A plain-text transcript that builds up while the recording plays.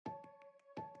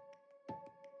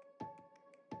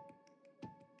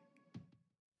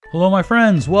Hello, my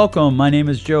friends. Welcome. My name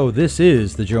is Joe. This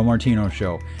is The Joe Martino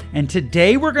Show. And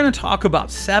today we're going to talk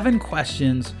about 7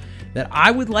 questions that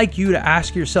I would like you to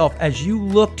ask yourself as you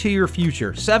look to your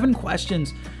future. 7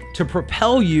 questions to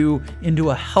propel you into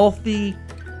a healthy,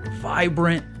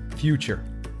 vibrant future.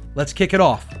 Let's kick it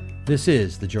off. This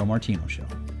is The Joe Martino Show.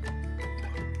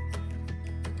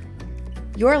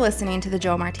 You're listening to The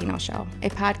Joe Martino Show, a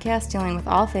podcast dealing with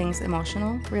all things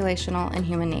emotional, relational, and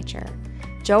human nature.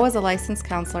 Joe is a licensed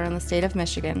counselor in the state of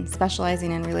Michigan,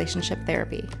 specializing in relationship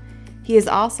therapy. He is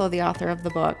also the author of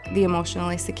the book, The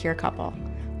Emotionally Secure Couple.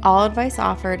 All advice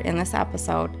offered in this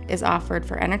episode is offered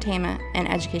for entertainment and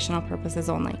educational purposes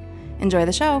only. Enjoy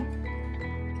the show.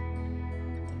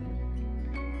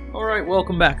 All right,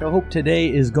 welcome back. I hope today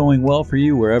is going well for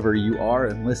you wherever you are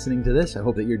and listening to this. I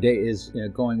hope that your day is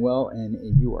going well and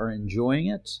you are enjoying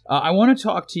it. I want to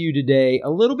talk to you today a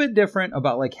little bit different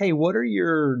about hey, what are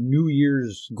your New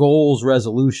Year's goals,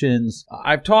 resolutions?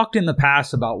 I've talked in the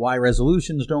past about why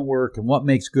resolutions don't work and what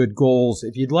makes good goals.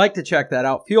 If you'd like to check that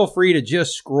out, feel free to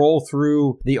just scroll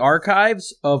through the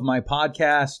archives of my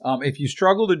podcast. If you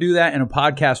struggle to do that in a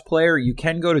podcast player, you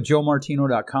can go to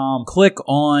joemartino.com, click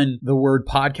on the word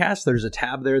podcast. There's a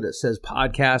tab there that says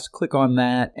podcast. Click on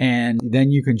that, and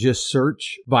then you can just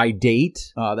search by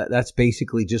date. That's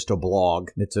basically just a blog.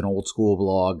 It's an old school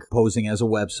blog posing as a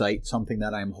website. Something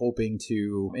that I'm hoping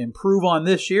to improve on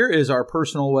this year is our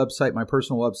personal website, my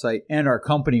personal website, and our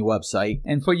company website.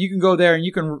 And so you can go there and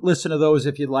you can listen to those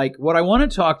if you'd like. What I want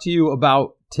to talk to you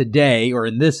about today, or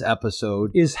in this episode,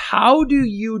 is how do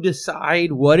you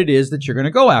decide what it is that you're going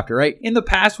to go after, right? In the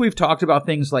past, we've talked about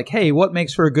things like, hey, what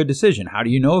makes for a good decision? How do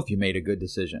you know if you made a good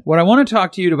decision? What I want to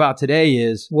talk to you about today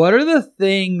is, what are the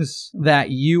things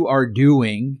that you are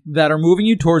doing that are moving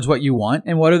you towards what you want?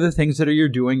 And what are the things that you're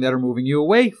doing that are moving you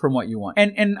away from what you want?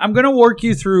 And I'm going to work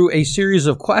you through a series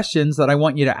of questions that I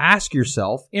want you to ask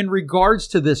yourself in regards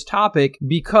to this topic,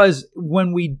 because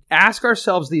when we ask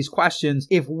ourselves these questions,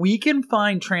 if we can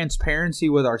find transparency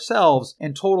with ourselves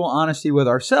and total honesty with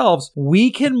ourselves,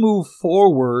 we can move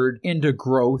forward into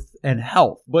growth and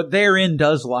health. But therein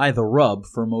does lie the rub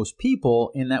for most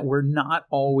people, in that we're not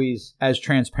always as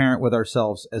transparent with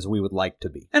ourselves as we would like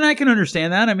to be. And I can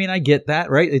understand that. I mean, I get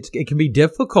that, right? It can be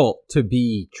difficult to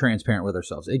be transparent with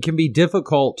ourselves. It can be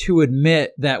difficult to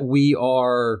admit that we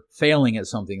are failing at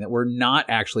something, that we're not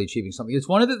actually achieving something. It's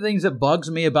one of the things that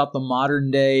bugs me about the modern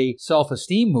day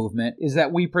self-esteem movement, is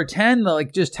that we pretend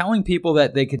that just telling people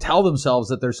that they could tell themselves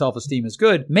that their self-esteem is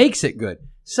good makes it good.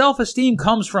 Self-esteem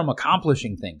comes from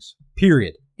accomplishing things,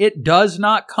 period. It does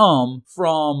not come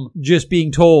from just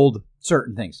being told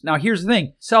certain things. Now, here's the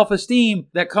thing. Self-esteem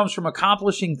that comes from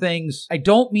accomplishing things, I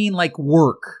don't mean like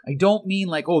work. I don't mean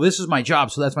oh, this is my job,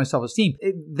 so that's my self-esteem.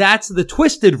 That's the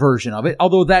twisted version of it,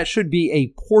 although that should be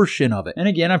a portion of it. And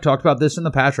again, I've talked about this in the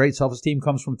past, right? Self-esteem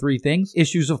comes from 3 things: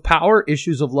 issues of power,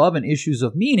 issues of love, and issues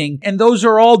of meaning. And those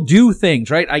are all do things,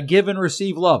 right? I give and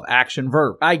receive love, action,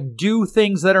 verb. I do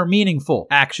things that are meaningful,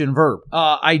 action, verb.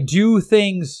 I do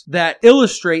things that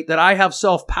illustrate that I have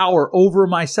self-power over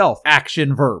myself,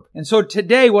 action, verb. And so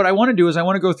today, what I want to do is I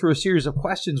want to go through a series of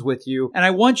questions with you, and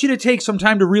I want you to take some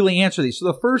time to really answer these. So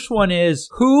the first one is,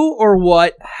 who or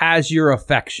what has your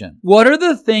affection? What are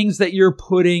the things that you're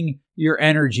putting your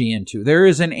energy into? There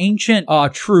is an ancient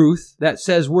truth that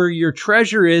says where your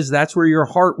treasure is, that's where your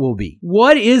heart will be.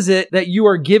 What is it that you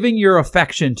are giving your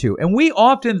affection to? And we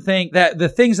often think that the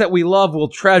things that we love will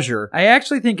treasure. I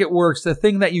actually think it works. The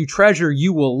thing that you treasure,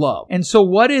 you will love. And so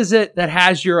what is it that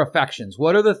has your affections?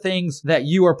 What are the things that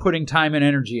you are putting time and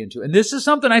energy into? And this is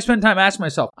something I spend time asking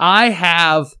myself. I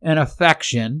have an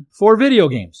affection for video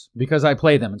games because I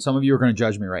play them. And some of you are going to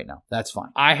judge me right now. That's fine.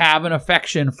 I have an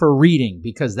affection for reading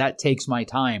because that takes my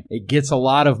time. It gets a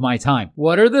lot of my time.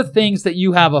 What are the things that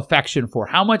you have affection for?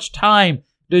 How much time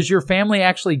does your family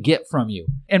actually get from you?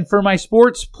 And for my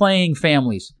sports playing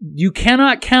families, you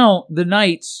cannot count the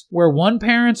nights where one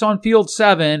parent's on field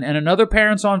 7 and another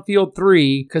parent's on field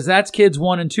 3, because that's kids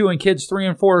 1 and 2, and kids 3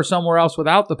 and 4 are somewhere else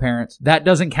without the parents. That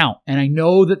doesn't count. And I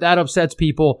know that upsets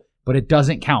people, but it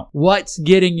doesn't count. What's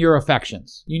getting your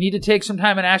affections? You need to take some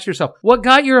time and ask yourself, what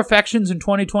got your affections in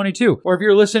 2022? Or if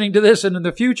you're listening to this and in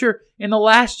the future, in the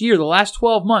last year, the last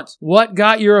 12 months, what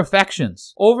got your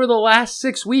affections? Over the last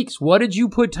 6 weeks, what did you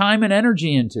put time and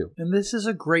energy into? And this is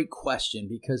a great question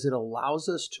because it allows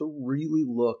us to really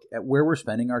look at where we're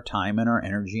spending our time and our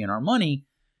energy and our money,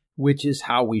 which is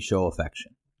how we show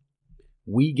affection.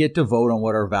 We get to vote on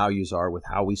what our values are with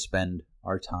how we spend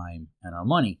our time and our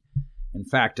money. In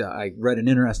fact, I read an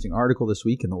interesting article this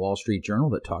week in the Wall Street Journal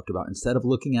that talked about instead of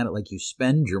looking at it like you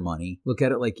spend your money, look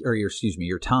at it like,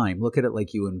 your time, look at it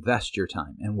like you invest your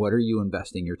time. And what are you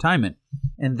investing your time in?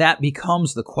 And that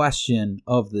becomes the question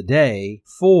of the day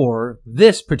for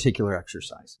this particular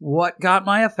exercise. What got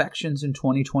my affections in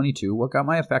 2022? What got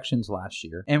my affections last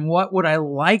year? And what would I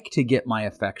like to get my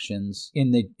affections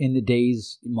in the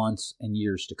days, months, and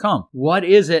years to come? What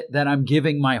is it that I'm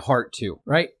giving my heart to,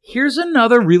 right? Here's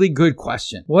another really good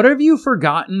question. What have you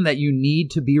forgotten that you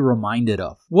need to be reminded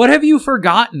of? What have you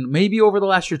forgotten maybe over the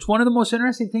last year? It's one of the most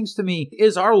interesting things to me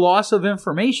is our loss of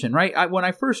information, right? When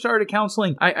I first started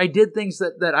counseling, I did things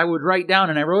that I would write down,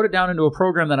 and I wrote it down into a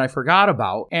program that I forgot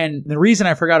about. And the reason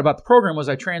I forgot about the program was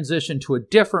I transitioned to a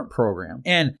different program.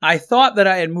 And I thought that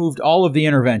I had moved all of the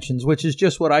interventions, which is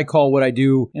just what I call what I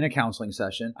do in a counseling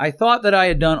session. I thought that I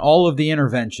had done all of the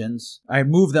interventions. I had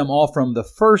moved them all from the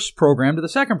first program to the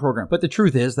second program. But the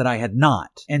truth is that I had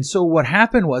not. And so what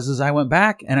happened was I went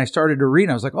back and I started to read.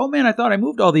 And I was like, oh man, I thought I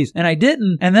moved all these. And I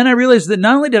didn't. And then I realized that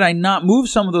not only did I not move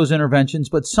some of those interventions,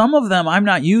 but some of them I'm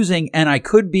not using, and I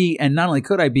could be, and not only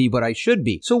could I be, but I should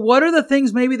be. So what are the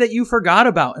things maybe that you forgot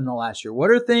about in the last year?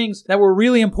 What are things that were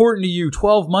really important to you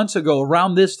 12 months ago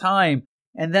around this time?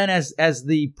 And then as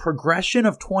the progression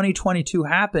of 2022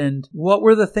 happened, what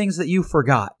were the things that you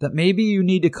forgot that maybe you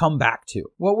need to come back to?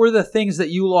 What were the things that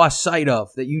you lost sight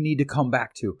of that you need to come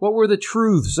back to? What were the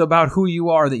truths about who you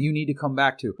are that you need to come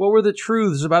back to? What were the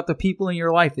truths about the people in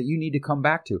your life that you need to come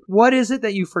back to? What is it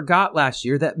that you forgot last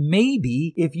year that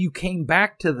maybe if you came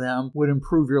back to them would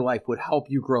improve your life, would help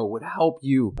you grow, would help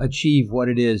you achieve what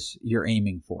it is you're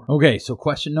aiming for? Okay, so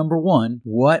question number 1,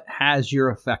 what has your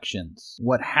affections?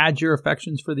 What had your affections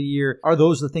for the year? Are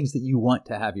those the things that you want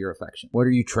to have your affection? What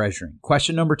are you treasuring?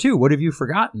 Question number 2, what have you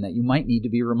forgotten that you might need to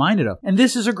be reminded of? And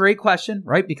this is a great question,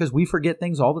 right? Because we forget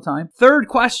things all the time. Third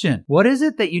question, what is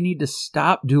it that you need to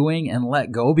stop doing and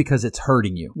let go because it's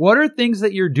hurting you? What are things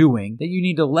that you're doing that you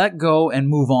need to let go and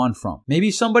move on from? Maybe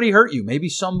somebody hurt you. Maybe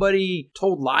somebody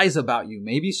told lies about you.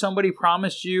 Maybe somebody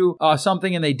promised you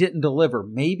something and they didn't deliver.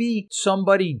 Maybe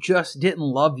somebody just didn't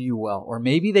love you well, or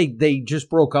maybe they just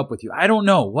broke up with you. I don't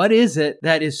know. What is it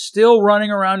that is still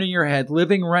running around in your head,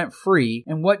 living rent-free,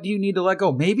 and what do you need to let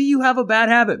go? Maybe you have a bad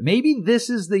habit. Maybe this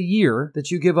is the year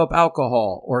that you give up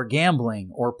alcohol or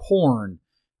gambling or porn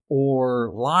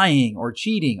or lying or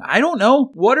cheating. I don't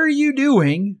know. What are you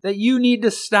doing that you need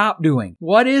to stop doing?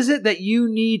 What is it that you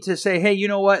need to say, hey, you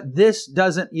know what? This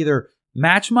doesn't either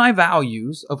match my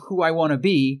values of who I want to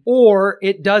be, or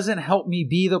it doesn't help me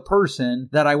be the person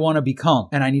that I want to become,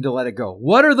 and I need to let it go.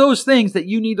 What are those things that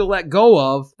you need to let go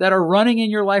of that are running in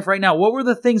your life right now? What were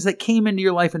the things that came into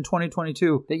your life in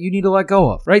 2022 that you need to let go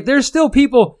of, right? There's still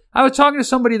people. I was talking to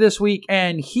somebody this week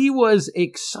and he was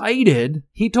excited.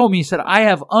 He told me, he said, I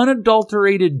have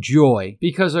unadulterated joy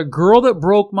because a girl that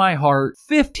broke my heart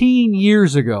 15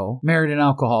 years ago married an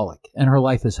alcoholic and her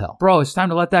life is hell. Bro, it's time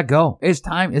to let that go. It's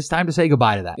time to say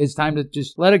goodbye to that. It's time to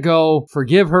just let it go.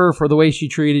 Forgive her for the way she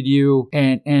treated you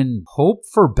and hope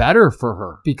for better for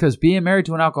her, because being married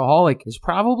to an alcoholic is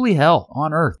probably hell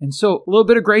on earth. And so a little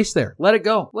bit of grace there. Let it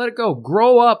go. Let it go.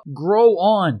 Grow up, grow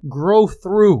on, grow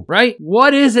through, right?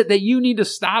 What is it that you need to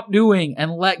stop doing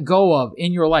and let go of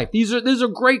in your life? This is a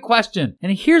great question.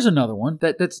 And here's another one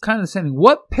that's kind of the same thing.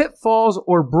 What pitfalls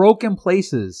or broken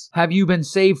places have you been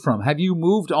saved from? Have you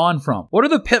moved on from? What are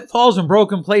the pitfalls and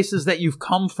broken places that you've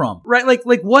come from? Right? Like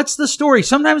what's the story?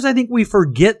 Sometimes I think we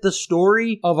forget the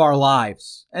story of our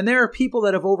lives. And there are people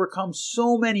that have overcome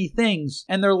so many things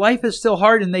and their life is still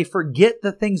hard and they forget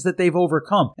the things that they've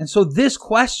overcome. And so this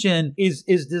question is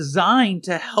designed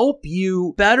to help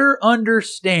you better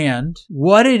understand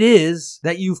what it is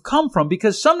that you've come from,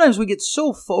 because sometimes we get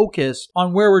so focused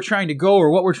on where we're trying to go or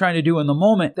what we're trying to do in the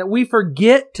moment that we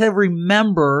forget to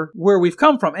remember where we've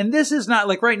come from. And this is not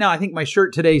like right now, I think my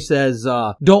shirt today says,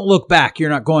 don't look back, you're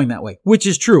not going that way, which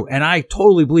is true. And I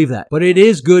totally believe that. But it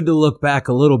is good to look back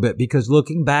a little bit, because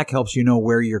looking back helps you know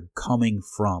where you're coming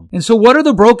from. And so what are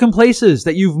the broken places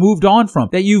that you've moved on from,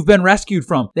 that you've been rescued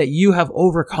from, that you have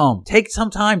overcome? Take some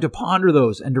time to ponder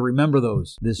those and to remember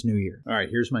those this new year. All right,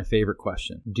 here's my favorite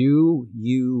question. Do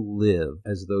you live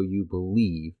as though you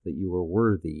believe that you are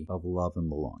worthy of love and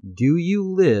belonging? Do you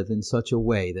live in such a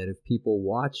way that if people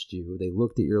watched you, they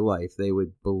looked at your life, they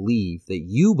would believe that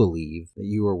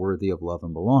you are worthy of love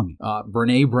and belonging?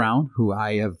 Brene Brown, who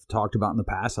I have talked about in the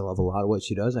past, I love a lot of what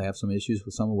she does. I have some issues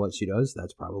with some of what she does.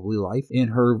 That's probably life. In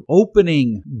her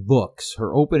opening books,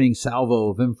 her opening salvo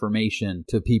of information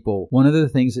to people, one of the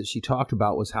things that she talked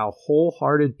about was how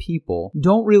wholehearted people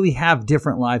don't really have different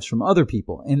different lives from other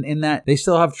people in that they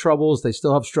still have troubles, they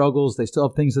still have struggles, they still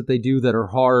have things that they do that are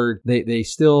hard. They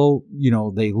still,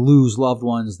 they lose loved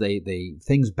ones,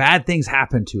 bad things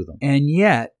happen to them. And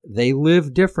yet they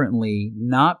live differently,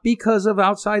 not because of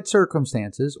outside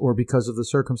circumstances or because of the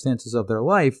circumstances of their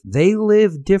life. They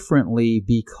live differently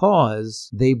because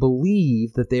they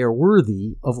believe that they are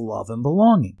worthy of love and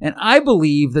belonging. And I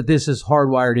believe that this is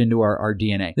hardwired into our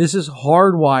DNA. This is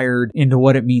hardwired into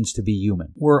what it means to be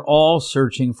human. We're all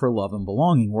searching for love and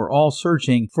belonging. We're all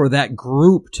searching for that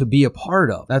group to be a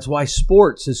part of. That's why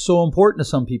sports is so important to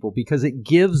some people, because it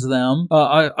gives them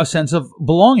a sense of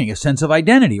belonging, a sense of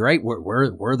identity, right?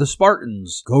 We're the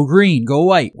Spartans. Go green, go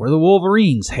white. We're the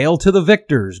Wolverines. Hail to the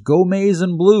victors. Go maize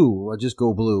and blue. Or just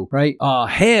go blue, right?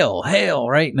 Hail,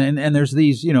 right? And there's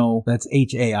these, that's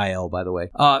HAIL, by the way.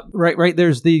 Right.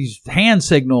 There's these hand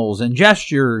signals and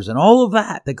gestures and all of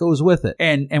that goes with it.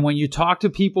 And when you talk to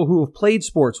people who have played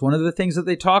sports, one of the things that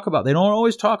they talk about, they don't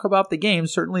always talk about the game.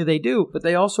 Certainly they do, but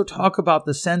they also talk about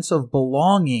the sense of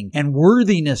belonging and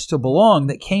worthiness to belong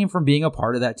that came from being a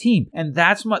part of that team. And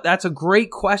that's a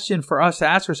great question for us to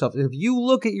ask ourselves. If you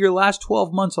look at your last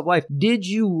 12 months of life, did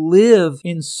you live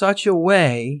in such a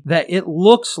way that it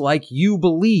looks like you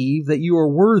believe that you are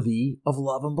worthy of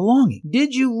love and belonging?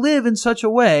 Did you live in such a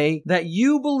way that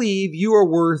you believe you are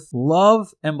worth love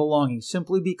and belonging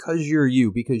simply because you're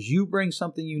you, because you bring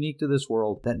something unique to this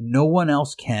world that no one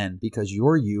else can, because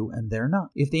you're you and they're not?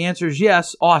 If the answer is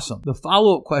yes, awesome. The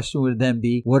follow-up question would then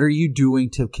be, what are you doing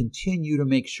to continue to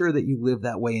make sure that you live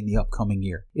that way in the upcoming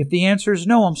year? If the answer is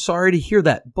no, I'm sorry to hear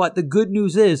that. But the good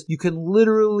news is you can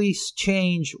literally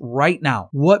change right now.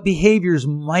 What behaviors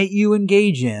might you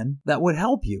engage in that would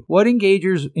help you? What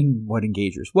behaviors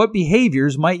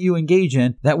might you engage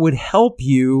in that would help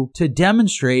you to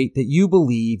demonstrate that you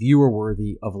believe you are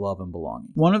worthy of love and belonging?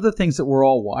 One of the things that we're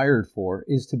all wired for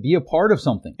is to be a part of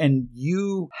something. And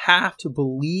you have to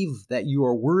believe that you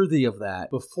are worthy of that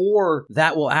before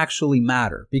that will actually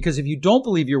matter. Because if you don't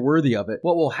believe you're worthy of it,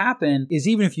 what will happen is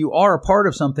even if you are a part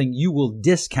of something, you will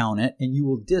discount it and you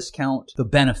will discount the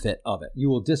benefit of it. You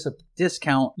will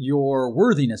discount your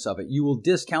worthiness of it. You will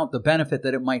discount the benefit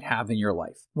that it might have in your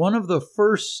life. One of the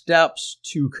first steps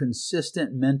to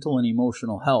consistent mental and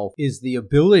emotional health is the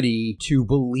ability to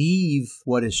believe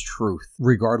what is truth,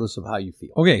 regardless of how you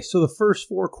feel. Okay, so the first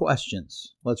 4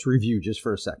 questions, let's review just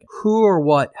for a second. Who or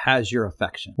what has your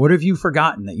affection? What have you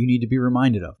forgotten that you need to be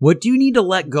reminded of? What do you need to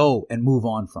let go and move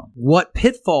on from? What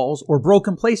pitfalls or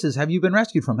broken places have you been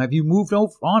rescued from? Have you moved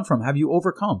on from? Have you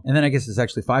overcome? And then I guess it's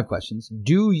actually 5 questions.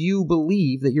 Do you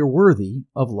believe that you're worthy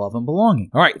of love and belonging?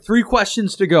 All right, 3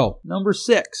 questions to go. Number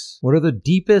 6, what are the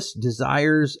deepest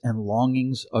desires and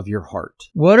longings of your heart?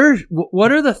 What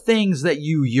are the things that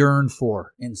you yearn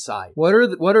for inside? What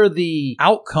are the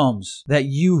outcomes that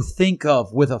you think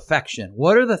of with affection?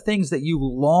 What are the things that you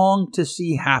long to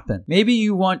see happen? Maybe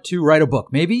you want to write a book.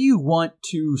 Maybe you want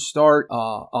to start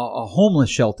a homeless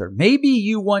shelter. Maybe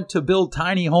you want to build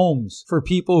tiny homes for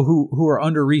people who are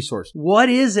under-resourced. What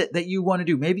is it that you want to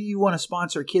do? Maybe you want to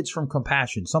sponsor Kids from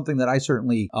Compassion, something that I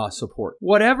certainly support.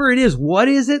 Whatever it is, what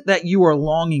is it that you are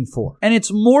longing for? And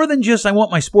it's more than just, I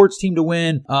want my sports team to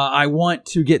win. I want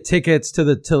to get tickets to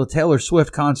the Taylor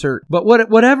Swift concert. But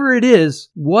whatever it is,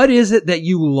 what is it that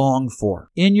you long for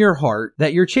in your heart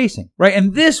that you're chasing, right?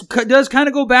 And this does kind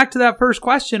of go back to that first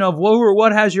question of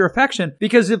what has your affection?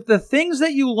 Because if the things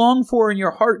that you long for in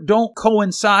your heart don't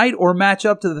coincide or match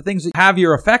up to the things that have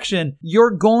your affection,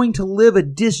 you're going to live a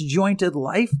disjointed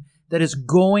life that is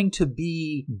going to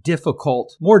be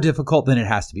difficult, more difficult than it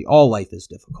has to be. All life is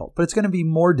difficult, but it's going to be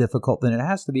more difficult than it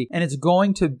has to be. And it's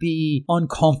going to be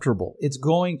uncomfortable. It's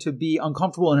going to be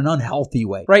uncomfortable in an unhealthy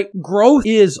way, right? Growth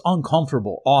is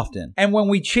uncomfortable often. And when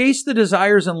we chase the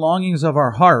desires and longings of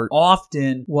our heart,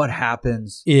 often what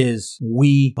happens is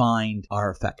we find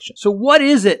our affection. So what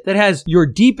is it that has your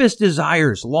deepest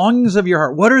desires, longings of your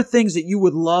heart? What are things that you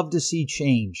would love to see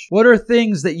change? What are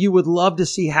things that you would love to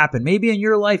see happen? Maybe in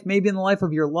your life, maybe in the life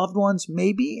of your loved ones,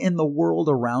 maybe in the world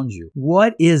around you.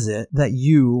 What is it that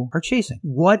you are chasing?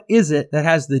 What is it that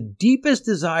has the deepest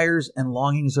desires and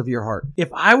longings of your heart? If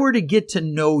I were to get to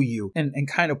know you and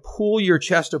kind of pull your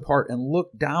chest apart and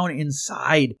look down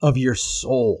inside of your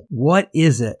soul, what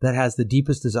is it that has the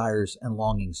deepest desires and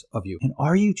longings of you? And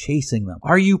are you chasing them?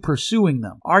 Are you pursuing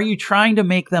them? Are you trying to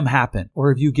make them happen?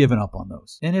 Or have you given up on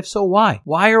those? And if so, why?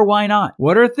 Why or why not?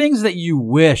 What are things that you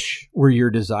wish were your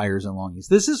desires and longings?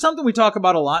 This is something we talk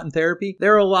about a lot in therapy.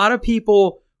 There are a lot of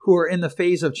people who are in the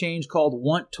phase of change called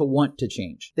want to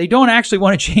change. They don't actually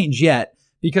want to change yet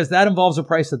because that involves a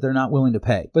price that they're not willing to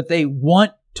pay. But they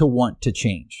want to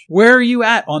change. Where are you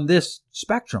at on this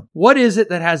spectrum? What is it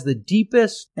that has the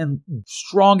deepest and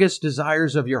strongest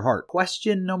desires of your heart?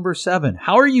 Question number 7.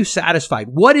 How are you satisfied?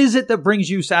 What is it that brings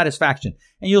you satisfaction?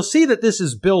 And you'll see that this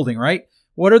is building, right?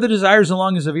 What are the desires and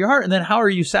longings of your heart? And then how are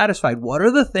you satisfied? What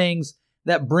are the things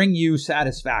that bring you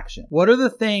satisfaction? What are the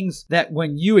things that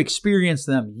when you experience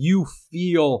them, you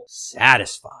feel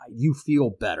satisfied? You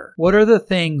feel better. What are the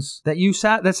things that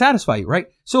that satisfy you, right?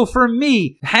 So for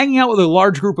me, hanging out with a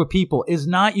large group of people is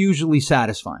not usually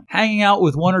satisfying. Hanging out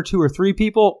with 1 or 2 or 3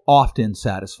 people, often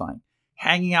satisfying.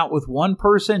 Hanging out with one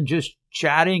person, just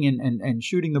chatting and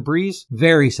shooting the breeze,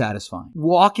 very satisfying.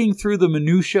 Walking through the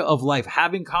minutia of life,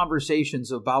 having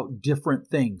conversations about different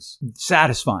things,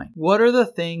 satisfying. What are the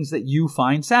things that you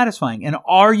find satisfying? And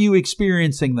are you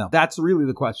experiencing them? That's really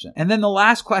the question. And then the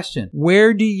last question,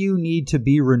 where do you need to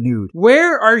be renewed?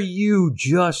 Where are you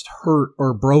just hurt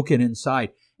or broken inside?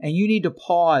 And you need to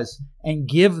pause and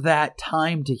give that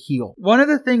time to heal. One of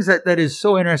the things that is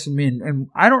so interesting to me, and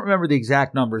I don't remember the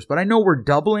exact numbers, but I know we're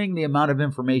doubling the amount of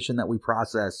information that we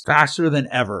process faster than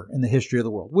ever in the history of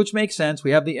the world, which makes sense.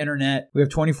 We have the internet, we have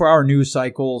 24-hour news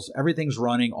cycles, everything's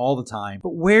running all the time.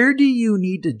 But where do you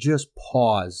need to just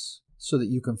pause so that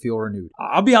you can feel renewed?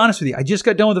 I'll be honest with you. I just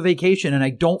got done with a vacation and I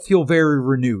don't feel very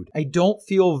renewed. I don't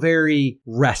feel very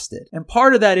rested. And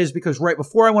part of that is because right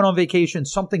before I went on vacation,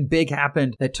 something big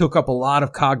happened that took up a lot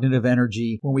of cognitive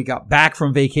energy. When we got back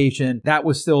from vacation, that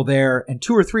was still there. And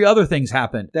 2 or 3 other things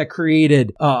happened that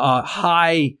created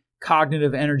high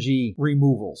cognitive energy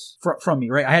removals from me,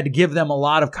 right? I had to give them a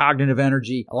lot of cognitive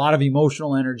energy, a lot of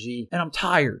emotional energy, and I'm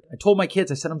tired. I told my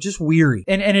kids, I said, I'm just weary.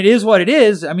 And it is what it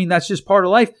is. I mean, that's just part of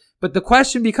life. But the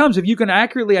question becomes, if you can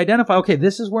accurately identify, okay,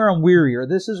 this is where I'm weary, or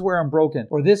this is where I'm broken,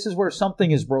 or this is where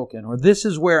something is broken, or this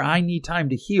is where I need time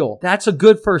to heal. That's a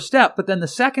good first step. But then the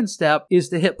second step is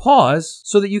to hit pause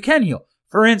so that you can heal.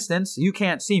 For instance, you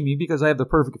can't see me because I have the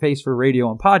perfect face for radio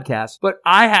and podcasts, but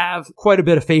I have quite a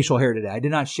bit of facial hair today. I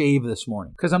did not shave this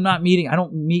morning because I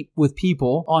don't meet with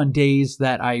people on days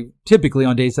that I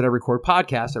record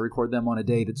podcasts. I record them on a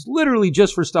day that's literally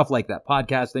just for stuff like that,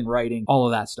 podcasting, writing, all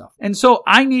of that stuff. And so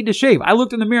I need to shave. I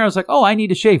looked in the mirror, I was like, oh, I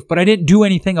need to shave, but I didn't do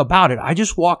anything about it. I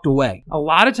just walked away. A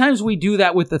lot of times we do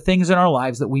that with the things in our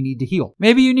lives that we need to heal.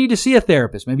 Maybe you need to see a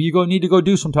therapist. Maybe you need to go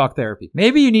do some talk therapy.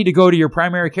 Maybe you need to go to your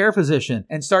primary care physician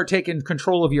and start taking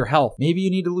control of your health. Maybe you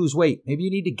need to lose weight. Maybe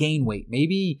you need to gain weight.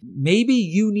 Maybe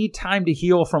you need time to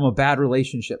heal from a bad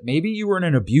relationship. Maybe you were in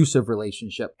an abusive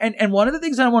relationship. And one of the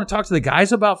things I want to talk to the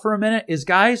guys about for a minute is,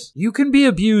 guys, you can be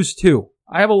abused too.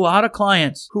 I have a lot of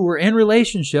clients who are in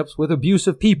relationships with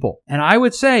abusive people. And I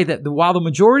would say that while the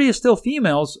majority is still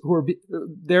females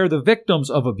they're the victims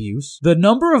of abuse, the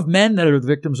number of men that are the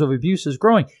victims of abuse is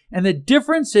growing. And the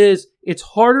difference is it's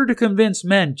harder to convince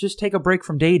men, just take a break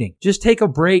from dating. Just take a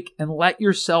break and let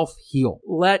yourself heal.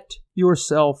 Let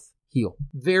yourself heal.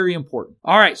 Very important.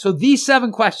 All right. So these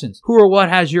 7 questions. Who or what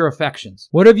has your affections?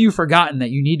 What have you forgotten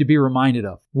that you need to be reminded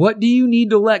of? What do you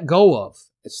need to let go of?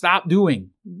 Stop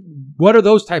doing? What are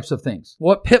those types of things?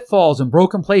 What pitfalls and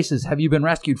broken places have you been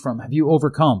rescued from? Have you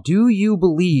overcome? Do you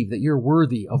believe that you're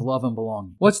worthy of love and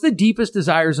belonging? What's the deepest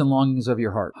desires and longings of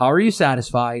your heart? How are you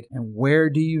satisfied? And where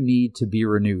do you need to be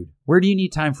renewed? Where do you need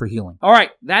time for healing? All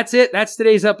right, that's it. That's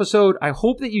today's episode. I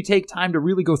hope that you take time to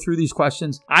really go through these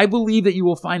questions. I believe that you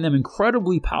will find them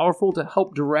incredibly powerful to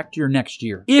help direct your next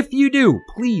year. If you do,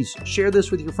 please share this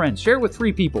with your friends. Share it with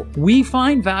 3 people. We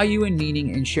find value and meaning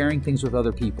in sharing things with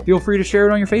other people. Feel free to share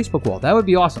it on your Facebook wall. That would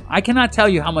be awesome. I cannot tell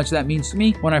you how much that means to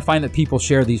me when I find that people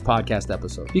share these podcast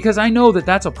episodes, because I know that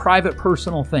that's a private,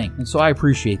 personal thing. And so I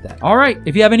appreciate that. All right.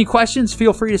 If you have any questions,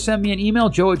 feel free to send me an email,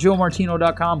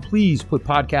 joe@joemartino.com. Please put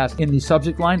podcast in the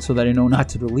subject line so that I know not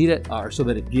to delete it, or so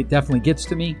that it definitely gets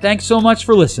to me. Thanks so much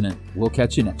for listening. We'll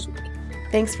catch you next week.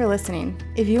 Thanks for listening.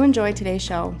 If you enjoyed today's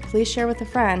show, please share with a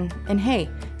friend. And hey,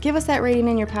 give us that rating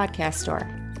in your podcast store.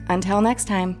 Until next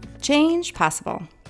time, change possible.